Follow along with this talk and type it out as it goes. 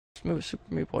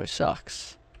Super Meat Boy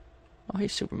sucks. Oh, hey,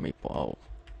 Super Meat Boy. Oh.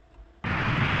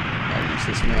 Gotta use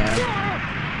this man.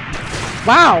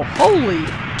 Wow! Holy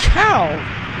cow!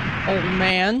 Old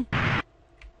man.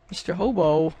 Mr.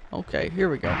 Hobo. Okay, here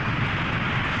we go.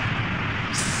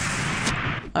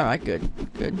 Alright, good.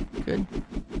 Good.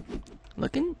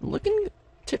 Looking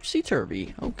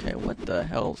tipsy-turvy. Okay, what the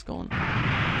hell's going on?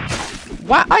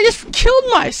 Wow, I just killed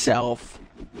myself!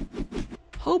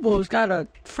 Hobo's got a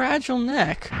fragile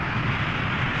neck.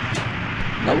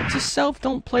 Note to self,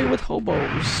 don't play with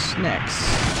hobos'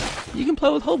 necks. You can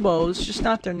play with hobos, just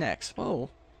not their necks. Whoa.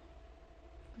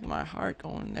 Look at my heart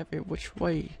going every which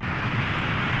way.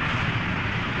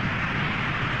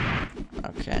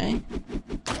 Okay.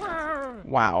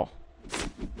 Wow.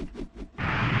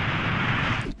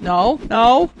 No.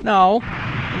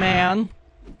 Man.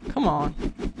 Come on.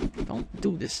 Don't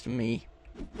do this to me.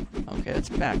 Okay, let's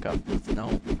back up.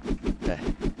 No.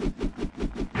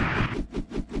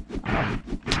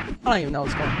 I don't even know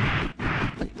what's going on.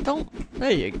 Don't.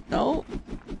 There you go. No.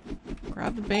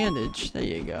 Grab the bandage. There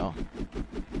you go.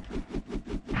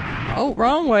 Oh,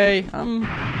 wrong way. I'm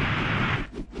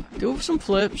doing some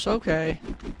flips. Okay.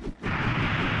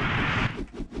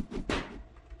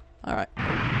 Alright.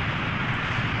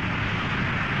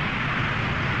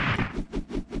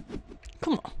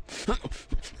 Come on.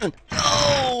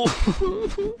 No!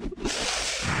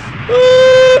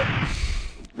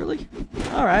 Really?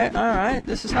 Alright.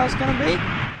 This is how it's gonna be?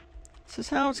 This is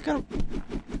how it's gonna...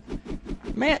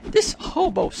 Man, this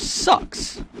hobo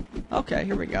sucks. Okay,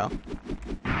 here we go.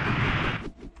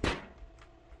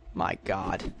 My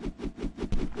god.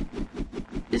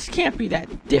 This can't be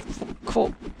that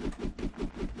difficult.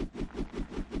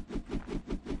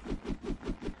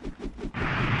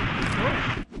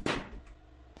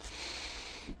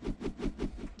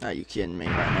 Are you kidding me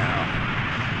right now?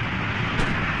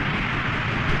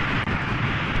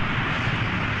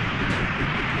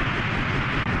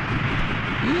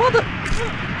 Mother...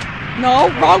 No,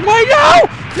 wrong way, no!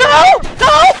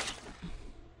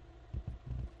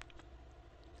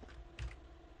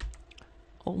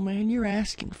 Oh man, you're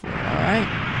asking for it, alright?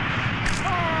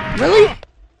 Really?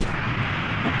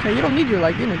 Okay, you don't need your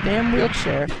leg in a damn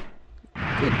wheelchair.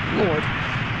 Good lord.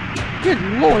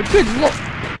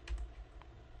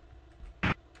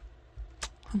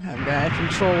 I'm having bad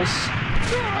controls.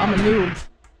 I'm a noob.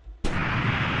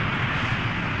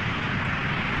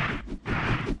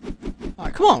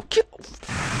 Alright, come on.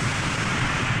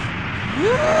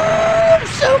 I'm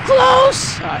so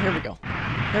close! Alright, here we go. I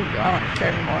don't want to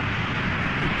care anymore.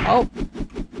 Oh.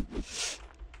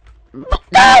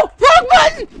 No! Wrong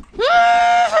button!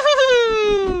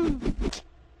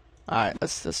 Alright,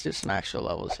 let's do some actual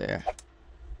levels here.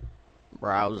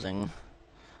 Browsing.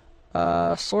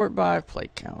 Sort by play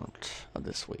count of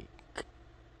this week.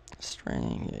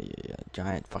 String, yeah.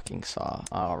 Giant fucking saw.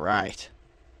 Alright.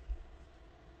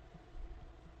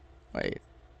 Wait.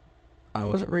 I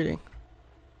wasn't reading.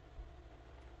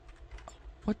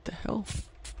 What the hell?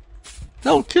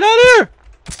 No, get out of here!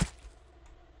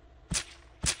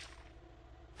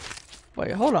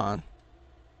 Wait, hold on.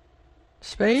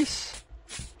 Space?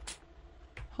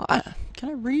 Can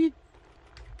I read?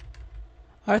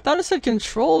 I thought it said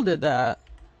control did that.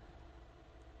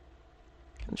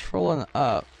 Control and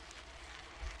up.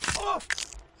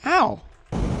 Ow!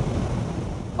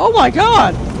 Oh my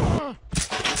god!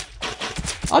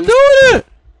 I'm doing it!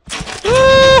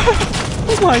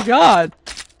 Oh my god!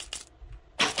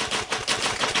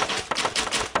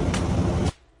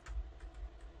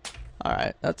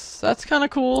 Alright, that's kinda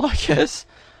cool, I guess.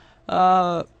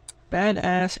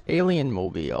 Badass alien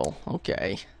mobile.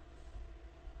 Okay.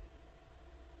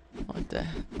 What the?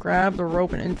 Grab the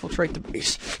rope and infiltrate the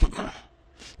base.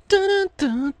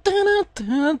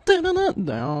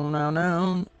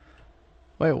 Down.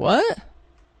 Wait, what?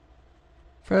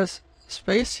 Press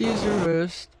space to use your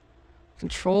wrist.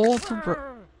 Control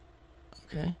to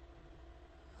okay.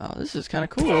 Oh, this is kind of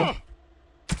cool.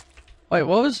 Wait,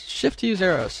 what was shift to use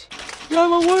arrows? Get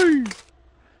out of my way!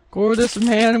 Gore this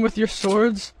man with your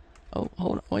swords. Oh,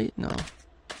 hold on. Wait, no.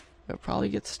 It'll probably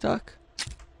get stuck.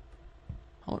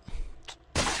 Hold on.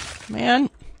 Man.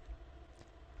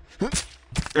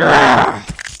 Oh,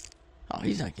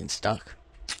 he's not getting stuck.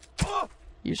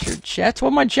 Use your jets? What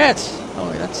are my jets? Oh,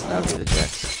 wait, that would be the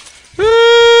jets.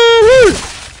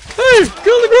 Hey! Get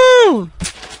on the ground!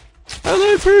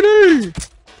 LAPD!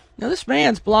 Now this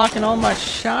man's blocking all my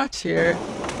shots here.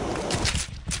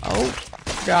 Oh,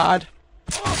 God.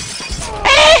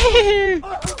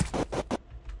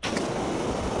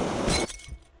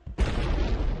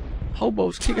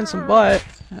 Hobo's kicking some butt.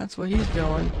 That's what he's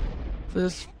doing. With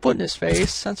his foot in his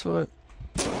face. That's what...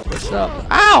 What's up?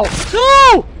 Ow!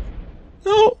 No!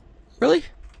 No! Really?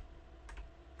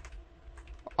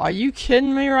 Are you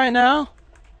kidding me right now?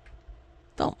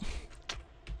 Don't.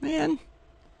 Man.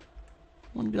 I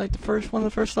want to be like one of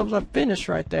the first levels I finished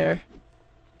right there.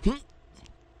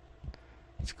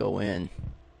 Let's go in.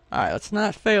 Alright, let's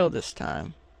not fail this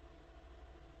time.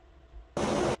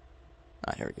 Alright,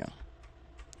 here we go.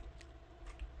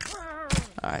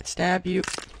 Alright, stab you.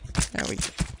 There we go.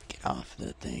 Get off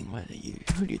the thing. What are you?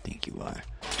 Who do you think you are?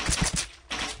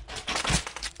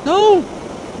 No!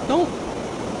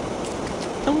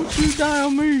 Don't you die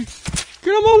on me!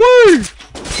 Get out of my way!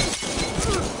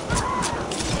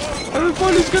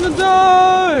 Everybody's gonna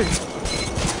die!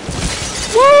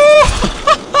 Woo!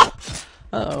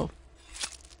 Uh-oh.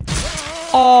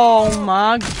 Oh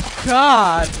my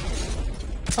god!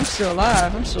 I'm still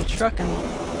alive. I'm still trucking.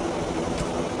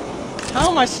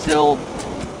 How am I still...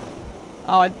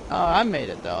 Oh, I made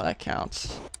it though. That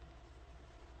counts.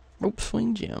 Rope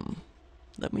swing gym.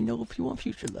 Let me know if you want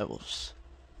future levels.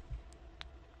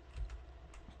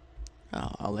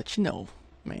 Oh, I'll let you know,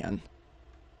 man.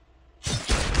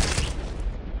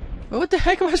 What the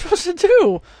heck am I supposed to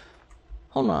do?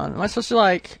 Hold on. Am I supposed to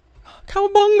like...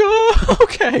 Cowabunga!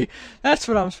 Okay. That's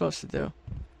what I'm supposed to do.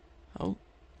 Oh.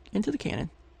 Into the cannon.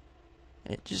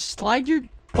 And just slide your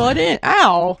butt in.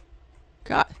 Ow!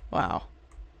 God. Wow.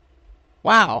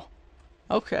 Wow.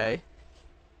 Okay.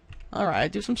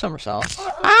 Alright. Do some somersaults.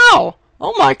 Ow!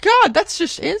 Oh my god! That's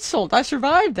just insult. I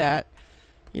survived that.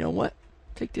 You know what?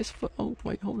 Take this foot. Oh,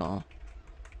 wait. Hold on.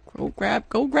 Go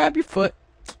grab your foot.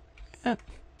 Yeah.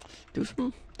 Do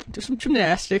some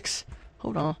gymnastics.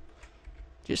 Hold on.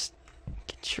 Just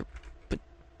get your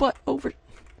butt over.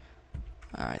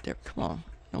 Alright, there. Come on.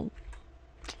 No.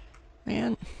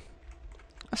 Man.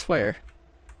 I swear.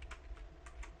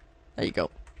 There you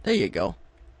go. There you go.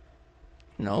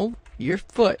 No. Your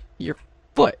foot. Your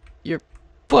foot. Your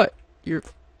foot. Your...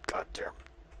 Goddamn.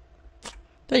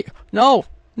 There you go. No.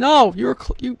 No.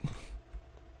 You...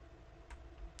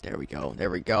 There we go. There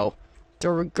we go.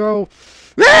 There we go.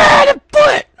 Ah, the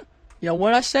foot! You know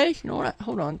what I say? You know what?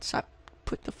 Hold on. Stop.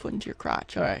 Put the foot into your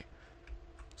crotch. Alright.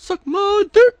 Suck my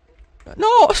dick! No!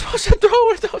 I was supposed to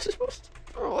throw it! I was supposed to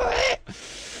throw it!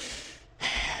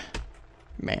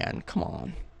 Man, come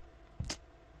on.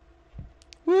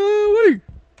 Woo-wee!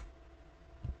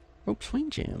 Rope swing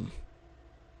gym.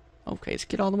 Okay, let's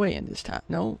get all the way in this time.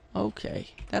 No? Okay.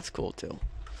 That's cool, too.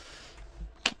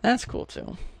 That's cool,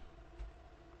 too.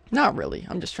 Not really.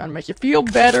 I'm just trying to make you feel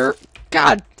better.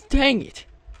 God dang it.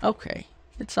 Okay.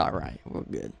 It's alright. We're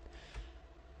good.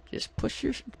 Just push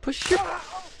your...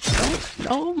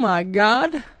 Oh my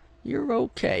god. You're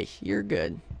okay. You're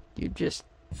good. You just...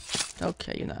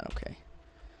 Okay, you're not okay.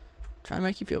 Trying to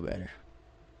make you feel better.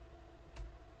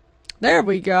 There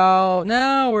we go.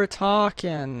 Now we're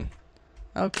talking.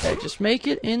 Okay, just make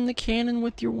it in the cannon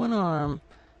with your one arm.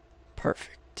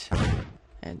 Perfect.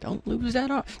 And don't lose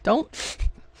that arm. Don't...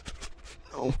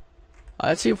 No.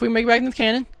 Let's see if we can make it back in the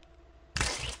cannon.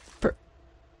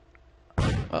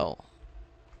 Well...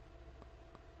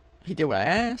 He did what I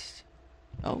asked.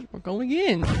 Oh, we're going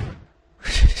again.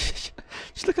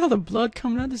 Just look at all the blood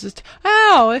coming out. This is...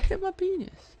 Ow! It hit my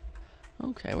penis.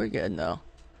 Okay, we're good, though.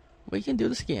 We can do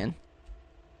this again.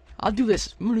 I'll do this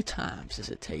as many times as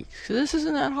it takes. This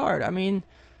isn't that hard. I mean...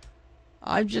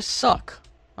 I just suck.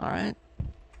 Alright?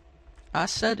 I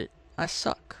said it. I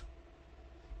suck.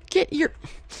 Get your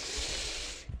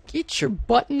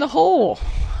butt in the hole.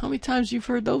 How many times you've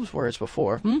heard those words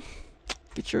before? Hmm?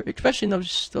 Get your, especially in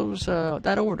those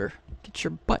that order. Get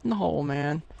your butt in the hole,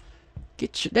 man.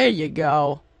 There you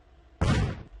go.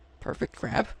 Perfect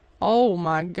grab. Oh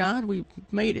my god, we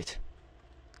made it.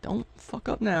 Don't fuck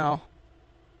up now.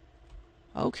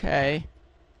 Okay.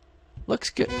 Looks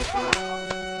good.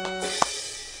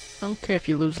 Okay, if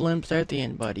you lose limbs there at the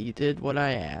end, buddy. You did what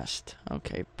I asked.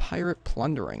 Okay, pirate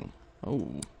plundering.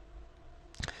 Oh.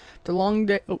 After a long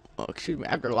day... Oh, excuse me.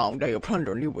 After a long day of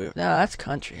plundering, you will... Nah, that's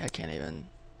country. I can't even...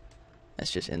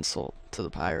 That's just insult to the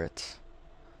pirates.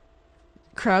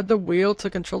 Grab the wheel to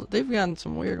control... They've gotten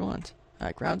some weird ones.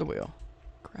 Alright, grab the wheel.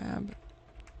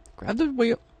 Grab the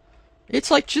wheel.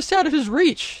 It's like just out of his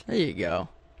reach. There you go.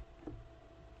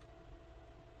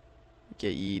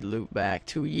 Get ye loot back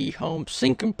to ye home.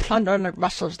 Sink and plunder the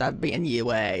vessels that be in ye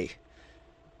way.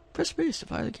 Press space to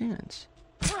fire the cannons.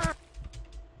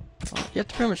 Oh, you have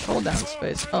to pretty much hold down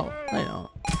space. Oh, I know.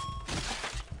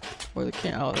 Where the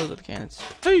can? Oh, those are the cannons.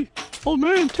 Hey, old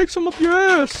man, take some up your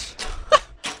ass.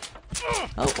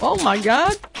 oh my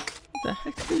God! What the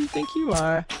heck do you think you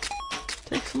are?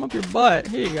 Take some up your butt.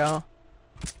 Here you go.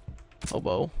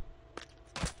 Hobo.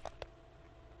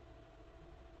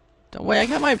 Wait, I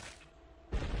got my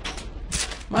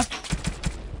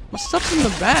stuff's in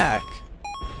the back.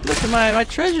 Look at my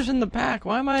treasure's in the back.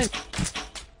 Why am I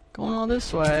going all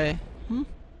this way?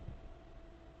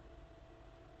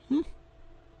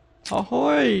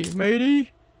 Ahoy,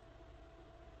 matey!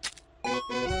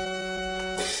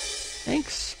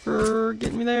 Thanks for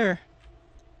getting me there.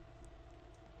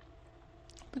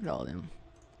 Look at all them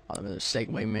other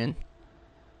Segway men.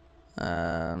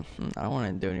 I don't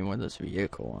want to do any more of those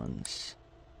vehicle ones.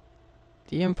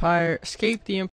 The Empire, escape the Empire.